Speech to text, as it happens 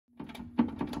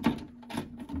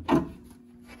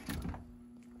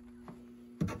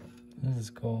is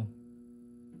cool.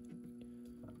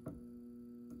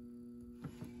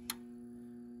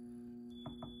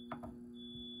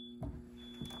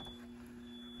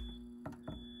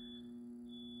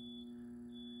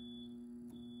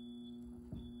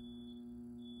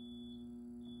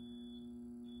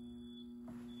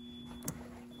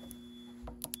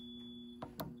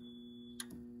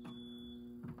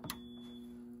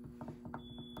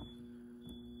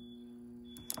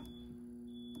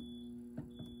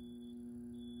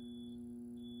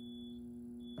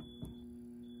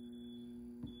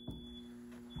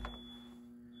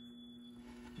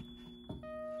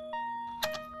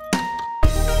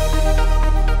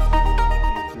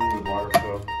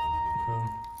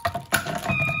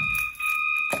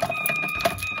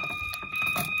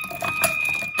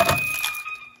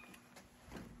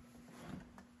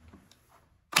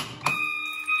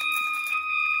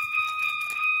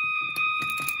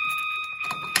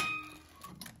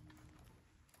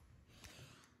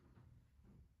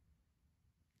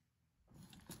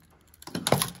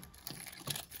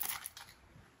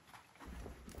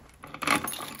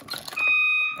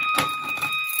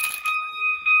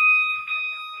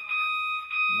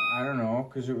 I don't know,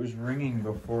 because it was ringing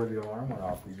before the alarm went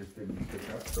off. We just didn't pick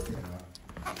up quick enough.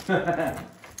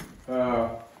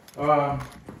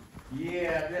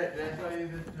 Yeah, did I tell you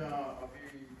that I'll be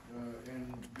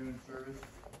in doing service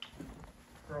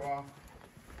for a while?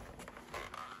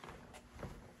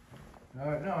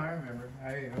 No, I remember.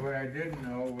 What I didn't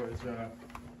know was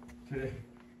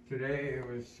today it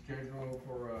was scheduled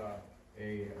for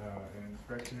an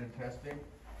inspection and testing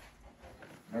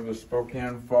of the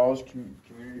Spokane Falls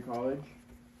Community College.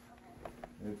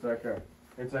 It's like a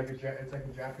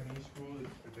Japanese school that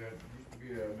used to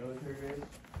be a military base.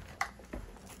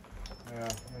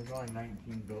 There's only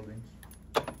 19 buildings.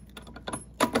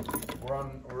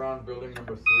 We're on building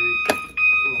number 3.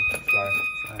 Ooh, sorry.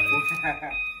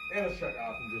 It'll shut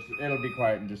off it'll be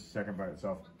quiet in just a second by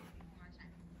itself.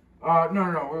 No.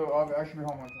 I should be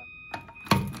home on time.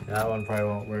 That one probably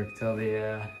won't work till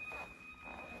the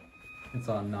it's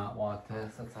on not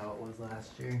Walktest. That's how it was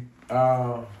last year.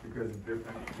 Oh, because it's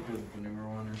different, because it's a newer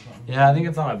one or something? Yeah, I think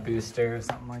it's on a booster or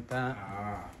something like that.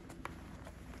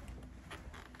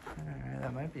 Alright,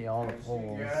 that might be all the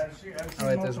poles. I've seen Oh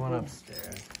wait, there's one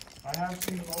upstairs. I have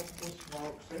seen multiple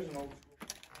smokes. There's an old.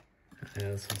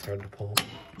 Yeah, this one's hard to pull.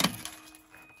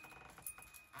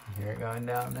 You hear it going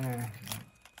down there.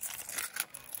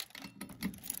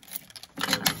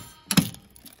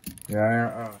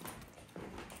 Yeah,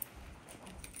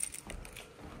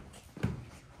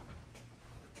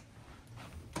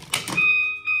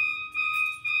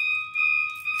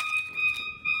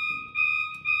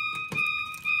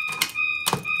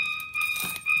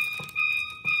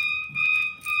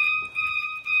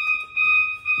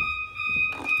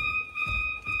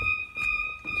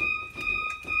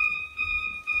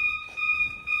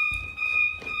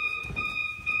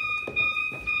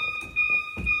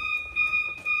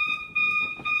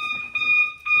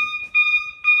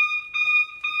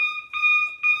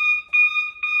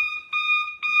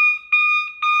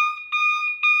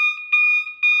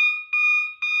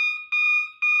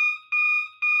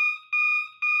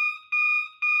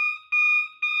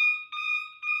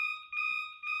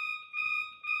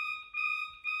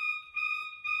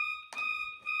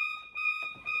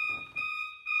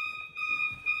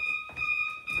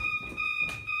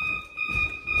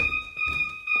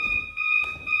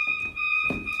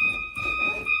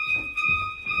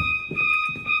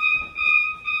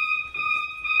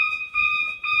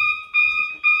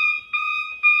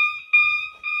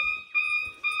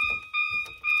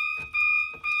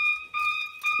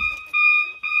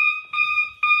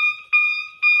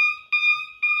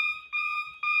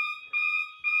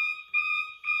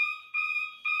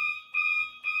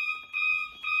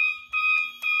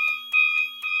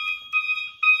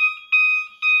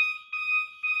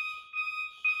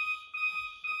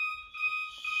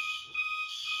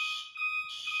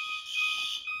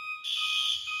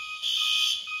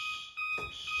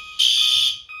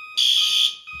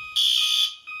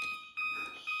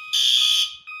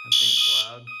 That thing's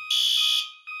loud.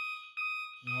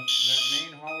 that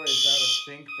main hallway is out of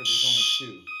sync, but there's only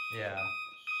 2. Yeah.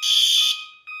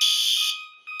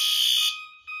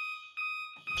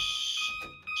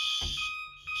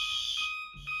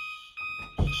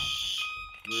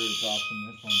 Weird off from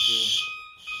this one too.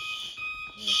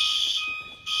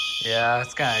 Yeah,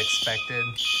 it's kind of expected.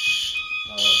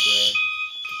 Oh, okay.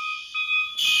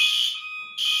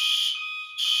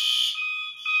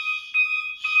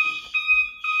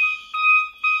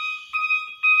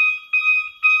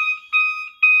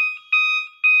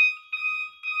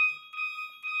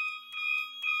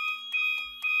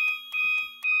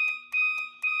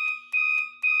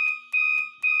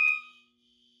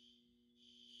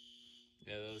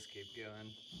 Yeah, those keep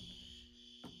going.